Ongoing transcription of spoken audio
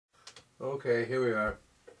Okay, here we are.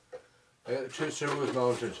 I got the two servos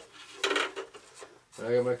mounted. And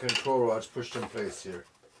I got my control rods pushed in place here.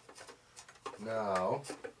 Now,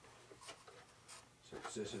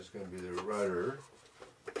 since this is going to be the rudder,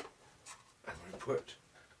 I'm going to put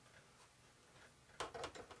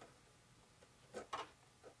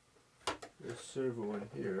this servo in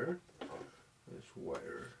here, this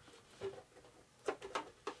wire. So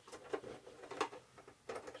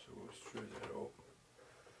we'll screw that out.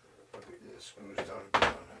 I'll get the screws down a bit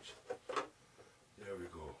on it. There we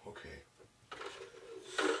go, okay.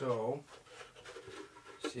 So,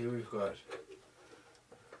 see, we've got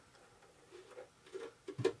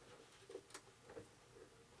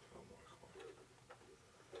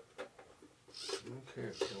okay,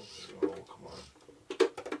 oh come on.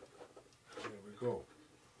 There we go.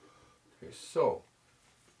 Okay, so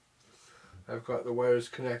I've got the wires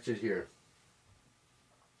connected here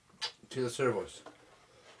to the servos.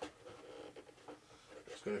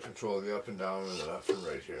 It's going to control the up and down and the left and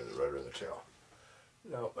right here, and the rudder and the tail.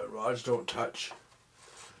 Now my rods don't touch.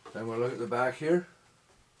 I'm going to look at the back here,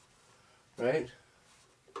 right?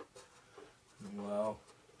 Wow.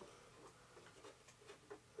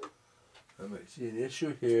 I might see an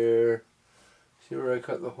issue here. See where I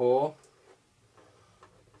cut the hole?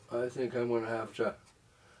 I think I'm going to have to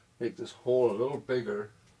make this hole a little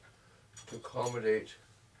bigger to accommodate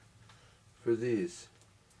for these.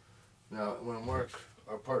 Now I'm going to mark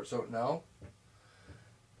our parts out now.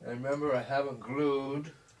 And remember, I haven't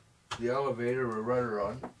glued the elevator or rudder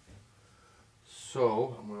on.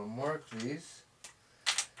 So I'm going to mark these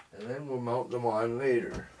and then we'll mount them on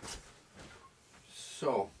later.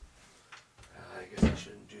 So I guess I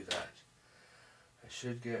shouldn't do that. I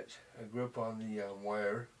should get a grip on the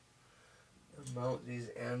wire and mount these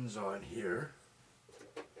ends on here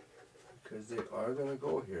because they are going to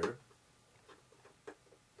go here.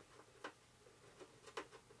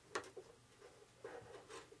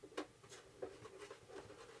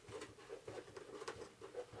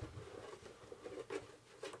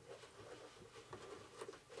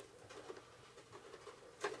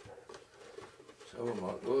 So we'll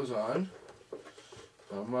mount those on.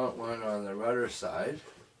 I'll mount one on the rudder side,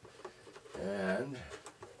 and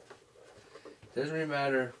it doesn't really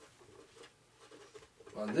matter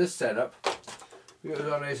on this setup. We got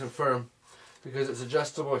it all nice and firm because it's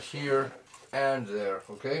adjustable here and there,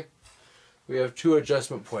 okay? We have two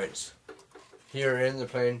adjustment points here in the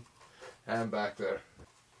plane and back there.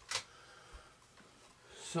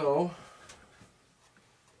 So,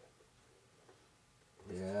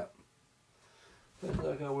 yeah, that's not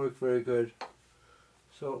going to work very good.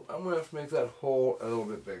 So I'm going to have to make that hole a little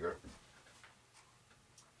bit bigger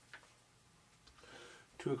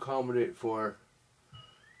to accommodate for,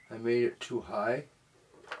 I made it too high.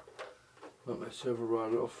 Let my servo rod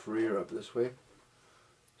a little freer up this way.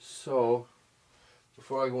 So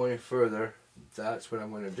before I go any further, that's what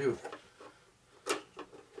I'm going to do. I'm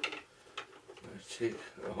going to take,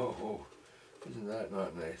 oh, isn't that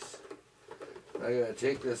not nice? I got to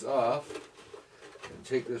take this off and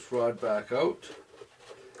take this rod back out.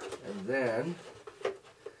 And then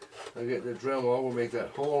I'll get the Dremel, we'll make that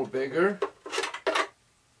hole bigger.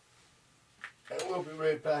 And we'll be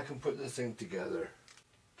right back and put this thing together.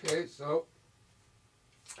 Okay, so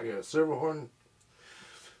I got a servo horn,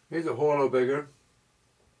 made the hole a little bigger.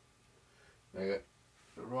 I got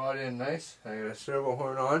the rod in nice. I got a servo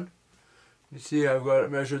horn on. You see I've got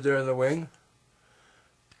it measured there in the wing.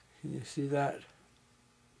 Can you see that?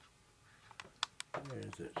 Where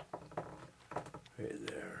is it? Right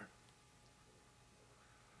there.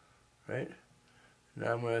 Right?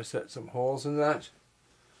 Now I'm going to set some holes in that.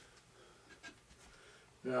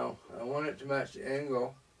 Now I want it to match the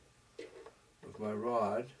angle of my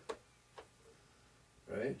rod,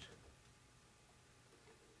 right?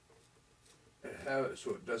 And have it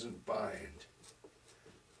so it doesn't bind.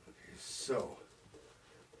 Okay, so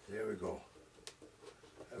there we go.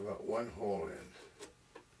 I've got one hole in.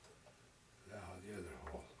 Now the other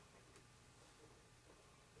hole.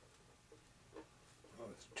 Oh,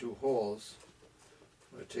 it's two holes.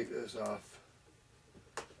 I'm going to take this off.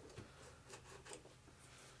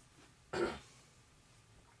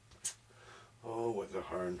 Oh, with the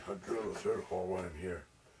horn, I'll drill the third hole when I'm here.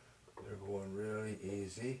 They're going really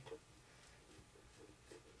easy.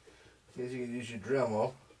 Guess you can use your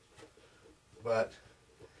Dremel, but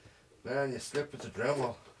man, you slip with the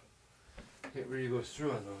Dremel. It really goes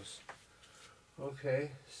through on those.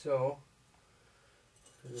 Okay, so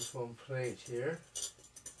there's one plate here,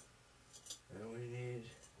 and we need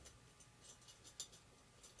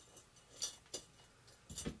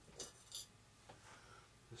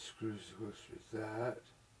the screws to go through that.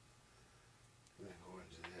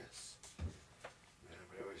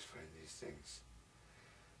 things.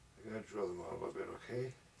 I gotta drill them out a little bit,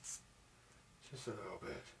 okay? Just a little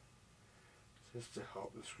bit. Just to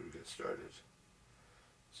help the screw get started.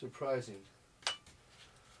 Surprising.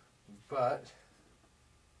 But,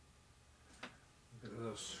 got a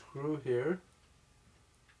little screw here.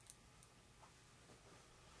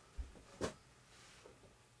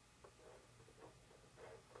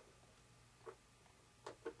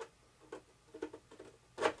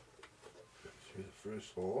 Through the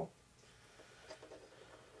first hole.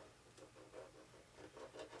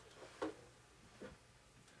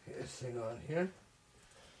 Get this thing on here.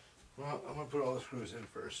 Well, I'm going to put all the screws in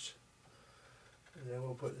first. And then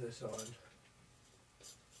we'll put this on.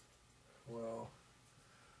 Well,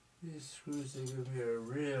 these screws they give me are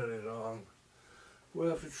really long. We'll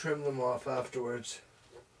have to trim them off afterwards.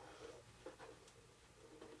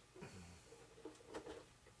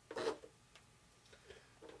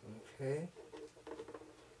 Okay.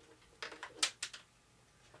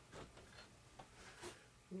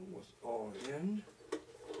 Almost all in.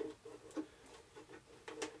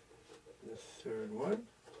 The third one.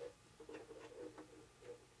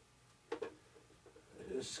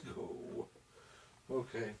 Let's go.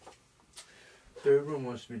 Okay. Third one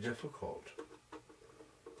must be difficult.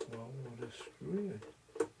 Well, we'll just screw it.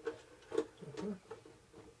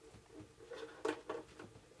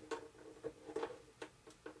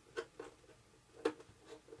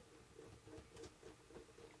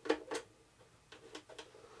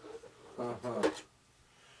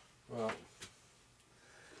 Well,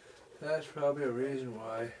 that's probably a reason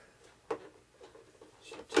why you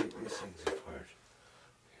should take these things apart.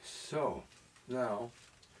 So, now,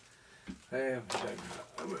 I'm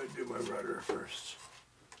going to do my rudder first.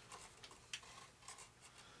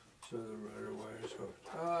 So the rudder wires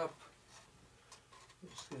hooked up.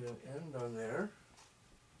 Let's get an end on there.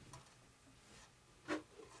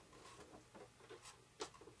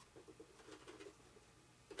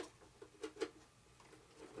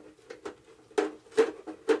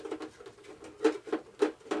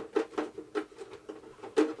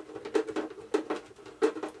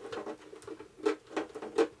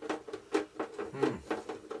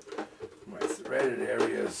 My threaded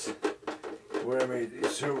areas where I made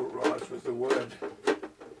these servo rods with the wood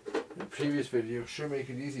in the previous video sure make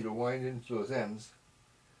it easy to wind into those ends.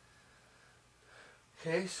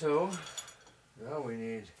 Okay, so now we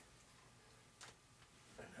need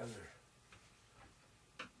another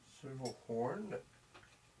servo horn that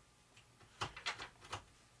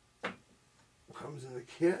comes in the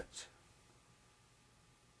kit.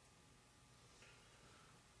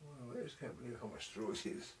 Well, I just can't believe how much throws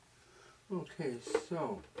these. Okay,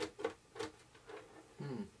 so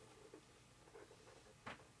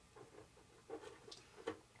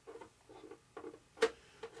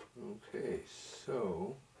okay,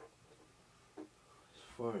 so as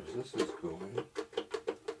far as this is going,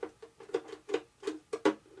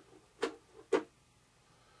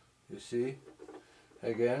 you see,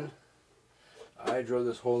 again, I drilled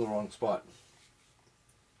this hole in the wrong spot.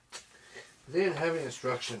 They didn't have any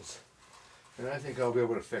instructions, and I think I'll be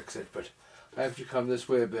able to fix it, but I have to come this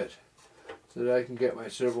way a bit so that I can get my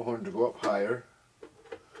servo horn to go up higher.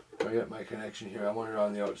 I get my connection here. I want it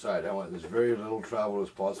on the outside. I want as very little travel as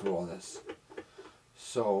possible on this.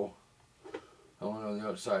 So I want it on the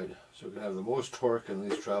outside so it can have the most torque and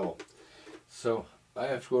least travel. So I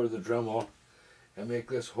have to go to the Dremel and make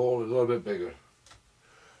this hole a little bit bigger.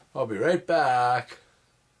 I'll be right back.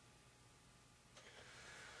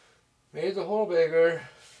 Made the hole bigger.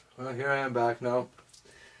 Well, here I am back now.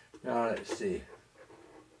 Now let's see.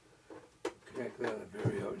 Connect that on the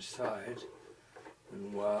very outside.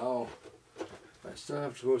 And wow. I still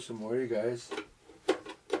have to go some more, you guys.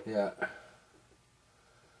 Yeah.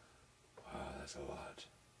 Wow, that's a lot.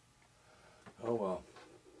 Oh well.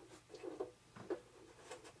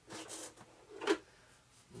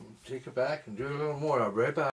 Take it back and do a little more. I'll be right back.